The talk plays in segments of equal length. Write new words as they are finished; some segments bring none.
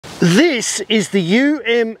This is the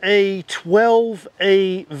UME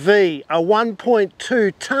 12EV, a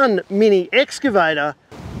 1.2 tonne mini excavator.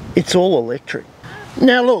 It's all electric.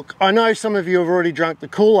 Now look, I know some of you have already drunk the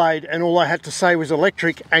Kool-Aid and all I had to say was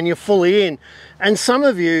electric and you're fully in. And some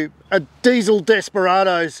of you are diesel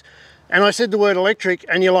desperados and I said the word electric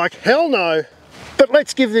and you're like, hell no. But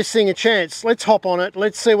let's give this thing a chance. Let's hop on it.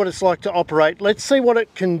 Let's see what it's like to operate. Let's see what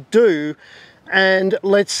it can do. And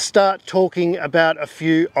let's start talking about a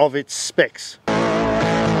few of its specs.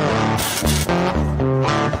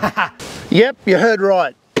 Yep, you heard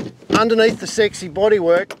right. Underneath the sexy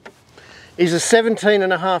bodywork is a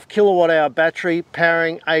 17.5 kilowatt hour battery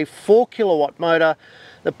powering a 4 kilowatt motor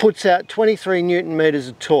that puts out 23 Newton meters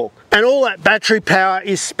of torque. And all that battery power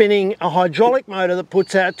is spinning a hydraulic motor that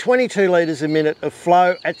puts out 22 litres a minute of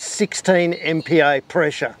flow at 16 MPa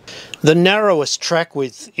pressure. The narrowest track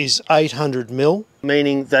width is 800mm,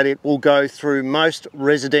 meaning that it will go through most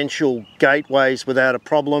residential gateways without a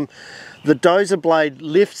problem. The dozer blade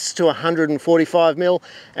lifts to 145mm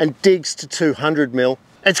and digs to 200mm.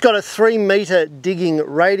 It's got a 3 metre digging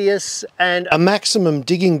radius and a maximum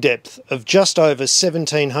digging depth of just over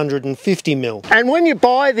 1750mm. And when you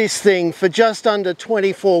buy this thing for just under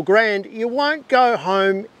 24 grand, you won't go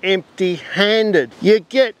home empty-handed. You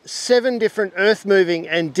get 7 different earth moving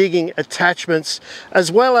and digging attachments,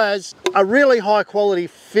 as well as a really high quality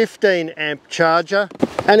 15 amp charger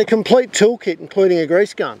and a complete toolkit including a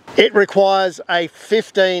grease gun. It requires a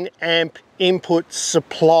 15 amp input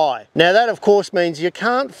supply. Now that of course means you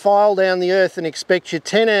can't file down the earth and expect your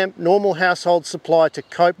 10 amp normal household supply to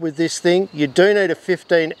cope with this thing. You do need a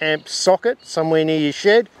 15 amp socket somewhere near your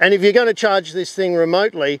shed, and if you're going to charge this thing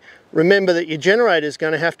remotely, remember that your generator is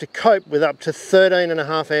going to have to cope with up to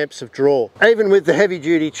 13.5 amps of draw. Even with the heavy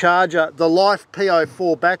duty charger, the Life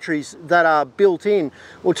PO4 batteries that are built in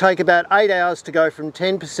will take about 8 hours to go from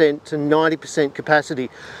 10% to 90% capacity.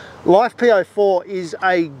 Life PO4 is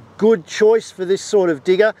a good choice for this sort of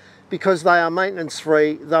digger because they are maintenance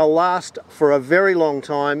free, they'll last for a very long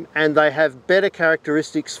time, and they have better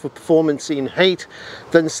characteristics for performance in heat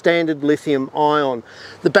than standard lithium ion.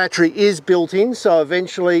 The battery is built in, so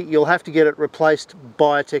eventually you'll have to get it replaced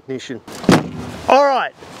by a technician. All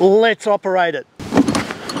right, let's operate it.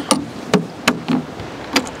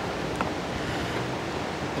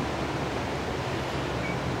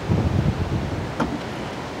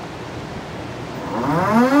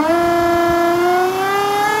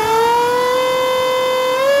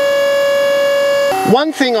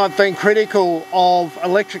 One thing I've been critical of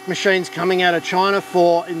electric machines coming out of China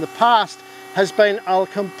for in the past has been a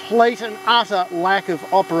complete and utter lack of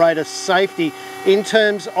operator safety in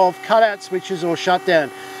terms of cutout switches or shutdown.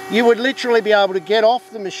 You would literally be able to get off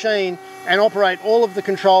the machine and operate all of the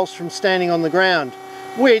controls from standing on the ground,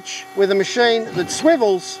 which with a machine that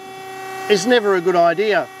swivels is never a good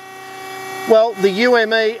idea. Well, the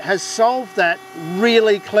UME has solved that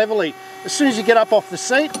really cleverly. As soon as you get up off the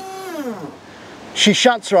seat, she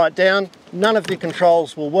shuts right down, none of the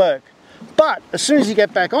controls will work. But as soon as you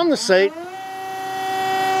get back on the seat,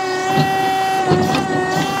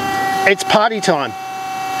 it's party time.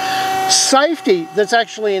 Safety that's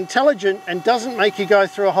actually intelligent and doesn't make you go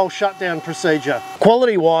through a whole shutdown procedure.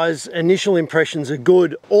 Quality-wise, initial impressions are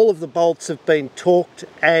good. All of the bolts have been torqued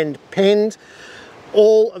and penned.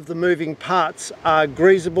 All of the moving parts are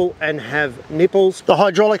greasable and have nipples. The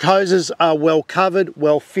hydraulic hoses are well covered,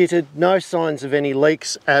 well fitted, no signs of any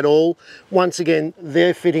leaks at all. Once again,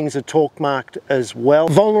 their fittings are torque marked as well.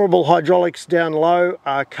 Vulnerable hydraulics down low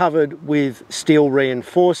are covered with steel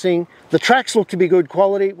reinforcing. The tracks look to be good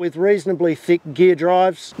quality with reasonably thick gear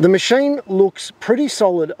drives. The machine looks pretty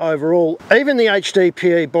solid overall. Even the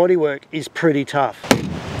HDPE bodywork is pretty tough.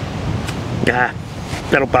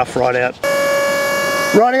 That'll buff right out.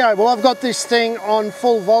 Rightio, well I've got this thing on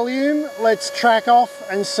full volume. Let's track off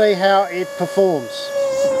and see how it performs.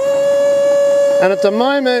 And at the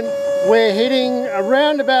moment we're hitting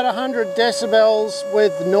around about 100 decibels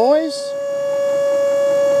with noise.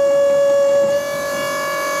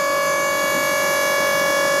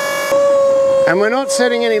 And we're not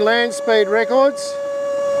setting any land speed records,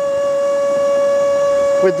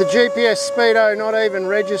 with the GPS speedo not even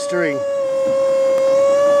registering.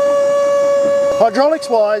 Hydraulics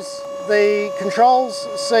wise, the controls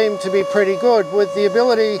seem to be pretty good, with the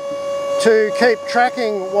ability to keep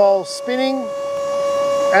tracking while spinning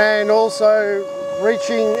and also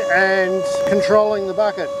reaching and controlling the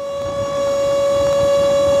bucket.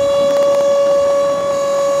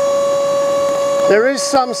 There is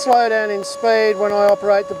some slowdown in speed when I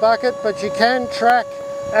operate the bucket, but you can track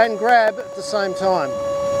and grab at the same time.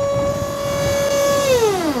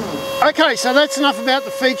 Okay, so that's enough about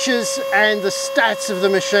the features and the stats of the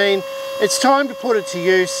machine. It's time to put it to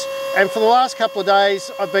use, and for the last couple of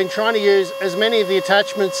days I've been trying to use as many of the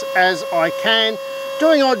attachments as I can,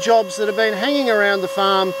 doing odd jobs that have been hanging around the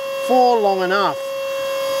farm for long enough.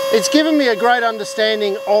 It's given me a great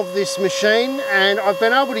understanding of this machine, and I've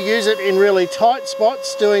been able to use it in really tight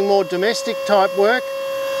spots, doing more domestic type work,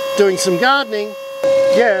 doing some gardening.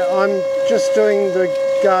 Yeah, I'm just doing the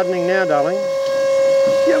gardening now, darling.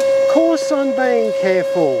 Yeah, of course I'm being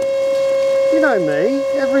careful. You know me,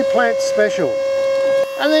 every plant's special.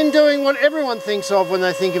 And then doing what everyone thinks of when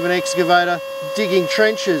they think of an excavator, digging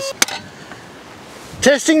trenches.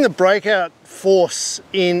 Testing the breakout force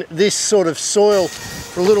in this sort of soil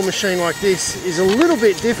for a little machine like this is a little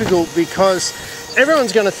bit difficult because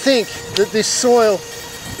everyone's going to think that this soil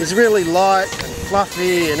is really light and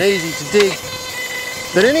fluffy and easy to dig.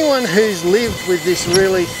 But anyone who's lived with this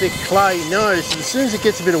really thick clay knows that as soon as it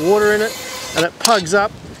gets a bit of water in it and it pugs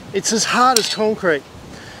up, it's as hard as concrete.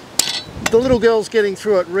 The little girl's getting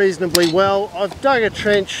through it reasonably well. I've dug a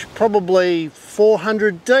trench probably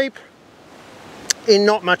 400 deep in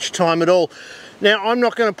not much time at all. Now, I'm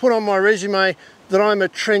not going to put on my resume that I'm a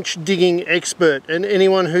trench digging expert, and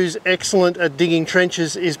anyone who's excellent at digging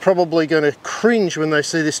trenches is probably going to cringe when they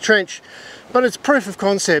see this trench, but it's proof of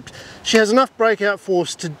concept. She has enough breakout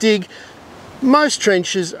force to dig most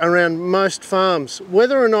trenches around most farms.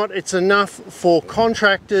 Whether or not it's enough for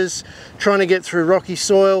contractors trying to get through rocky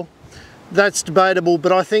soil, that's debatable,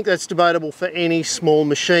 but I think that's debatable for any small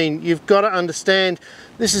machine. You've got to understand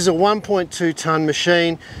this is a 1.2 ton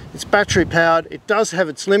machine. It's battery powered. It does have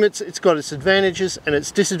its limits. It's got its advantages and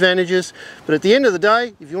its disadvantages, but at the end of the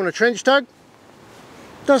day, if you want a trench dug,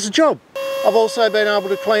 it does the job. I've also been able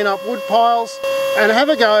to clean up wood piles and have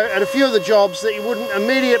a go at a few of the jobs that you wouldn't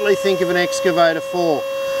immediately think of an excavator for.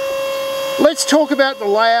 Let's talk about the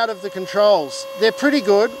layout of the controls. They're pretty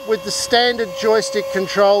good with the standard joystick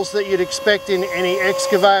controls that you'd expect in any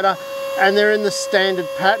excavator, and they're in the standard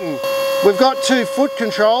pattern. We've got 2 foot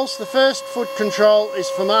controls. The first foot control is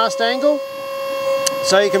for mast angle,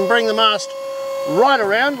 so you can bring the mast right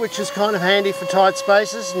around, which is kind of handy for tight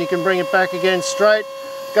spaces, and you can bring it back again straight.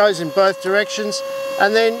 Goes in both directions.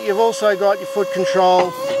 And then you've also got your foot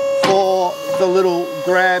control for the little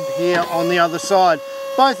grab here on the other side.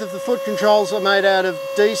 Both of the foot controls are made out of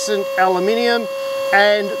decent aluminium,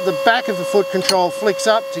 and the back of the foot control flicks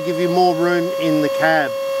up to give you more room in the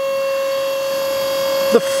cab.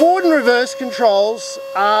 The forward and reverse controls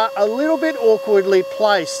are a little bit awkwardly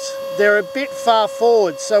placed. They're a bit far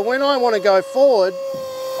forward, so when I want to go forward,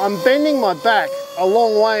 I'm bending my back a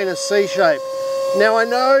long way in a C shape. Now, I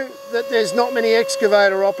know that there's not many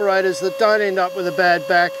excavator operators that don't end up with a bad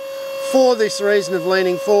back for this reason of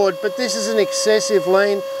leaning forward, but this is an excessive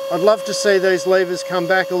lean. I'd love to see these levers come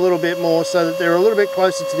back a little bit more so that they're a little bit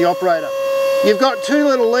closer to the operator. You've got 2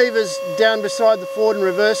 little levers down beside the forward and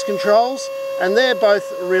reverse controls, and they're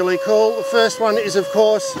both really cool. The first one is, of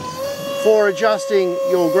course, for adjusting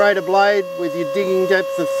your grader blade with your digging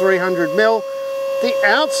depth of 300 mil. The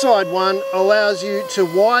outside one allows you to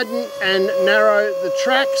widen and narrow the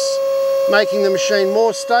tracks, making the machine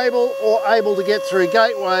more stable or able to get through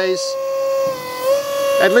gateways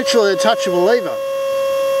at literally a touch of a lever.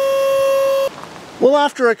 Well,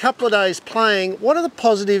 after a couple of days playing, what are the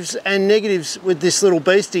positives and negatives with this little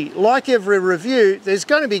beastie? Like every review, there's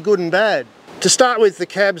going to be good and bad. To start with, the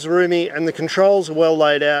cab's roomy and the controls are well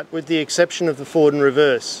laid out, with the exception of the forward and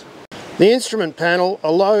reverse. The instrument panel,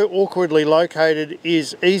 although awkwardly located,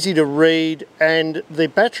 is easy to read, and the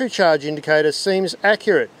battery charge indicator seems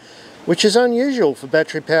accurate, which is unusual for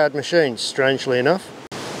battery powered machines, strangely enough.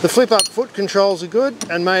 The flip up foot controls are good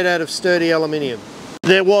and made out of sturdy aluminium.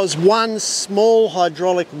 There was one small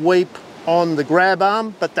hydraulic weep on the grab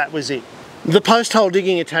arm, but that was it. The post hole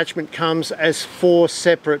digging attachment comes as 4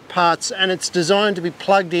 separate parts, and it's designed to be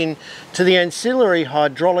plugged in to the ancillary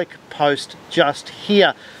hydraulic post just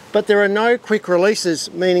here. But there are no quick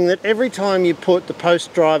releases, meaning that every time you put the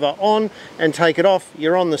post driver on and take it off,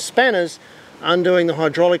 you're on the spanners, undoing the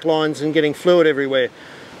hydraulic lines and getting fluid everywhere.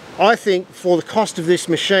 I think for the cost of this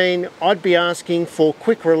machine, I'd be asking for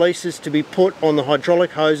quick releases to be put on the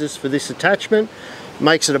hydraulic hoses for this attachment.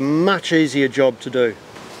 Makes it a much easier job to do.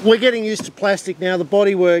 We're getting used to plastic now. The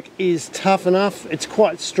bodywork is tough enough, it's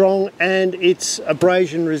quite strong, and it's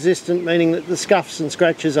abrasion resistant, meaning that the scuffs and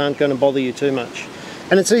scratches aren't going to bother you too much.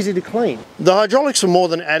 and it's easy to clean. The hydraulics were more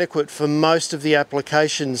than adequate for most of the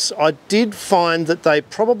applications. I did find that they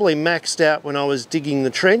probably maxed out when I was digging the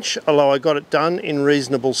trench, although I got it done in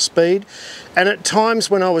reasonable speed. And at times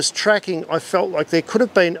when I was tracking, I felt like there could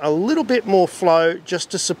have been a little bit more flow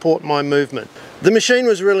just to support my movement. The machine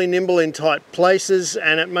was really nimble in tight places,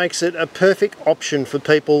 and it makes it a perfect option for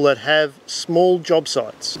people that have small job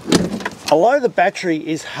sites. Although the battery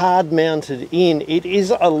is hard mounted in, it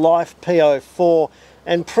is a Life PO4,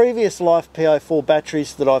 and previous Life PO4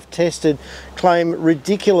 batteries that I've tested claim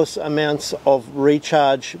ridiculous amounts of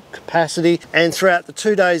recharge capacity, and throughout the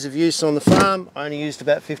 2 days of use on the farm I only used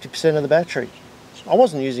about 50% of the battery. I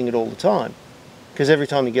wasn't using it all the time because every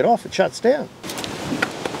time you get off it shuts down.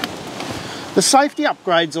 The safety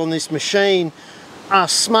upgrades on this machine are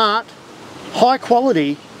smart, high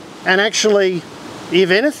quality, and actually, if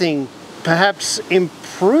anything, perhaps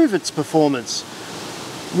improve its performance,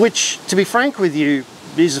 which, to be frank with you,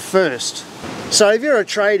 is a first. So if you're a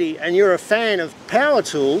tradie and you're a fan of power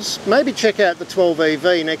tools, maybe check out the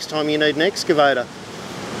 12EV next time you need an excavator.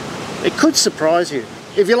 It could surprise you.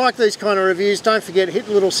 If you like these kind of reviews, don't forget, hit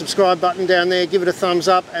the little subscribe button down there, give it a thumbs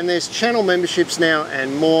up, and there's channel memberships now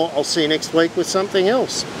and more. I'll see you next week with something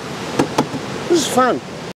else. This is fun.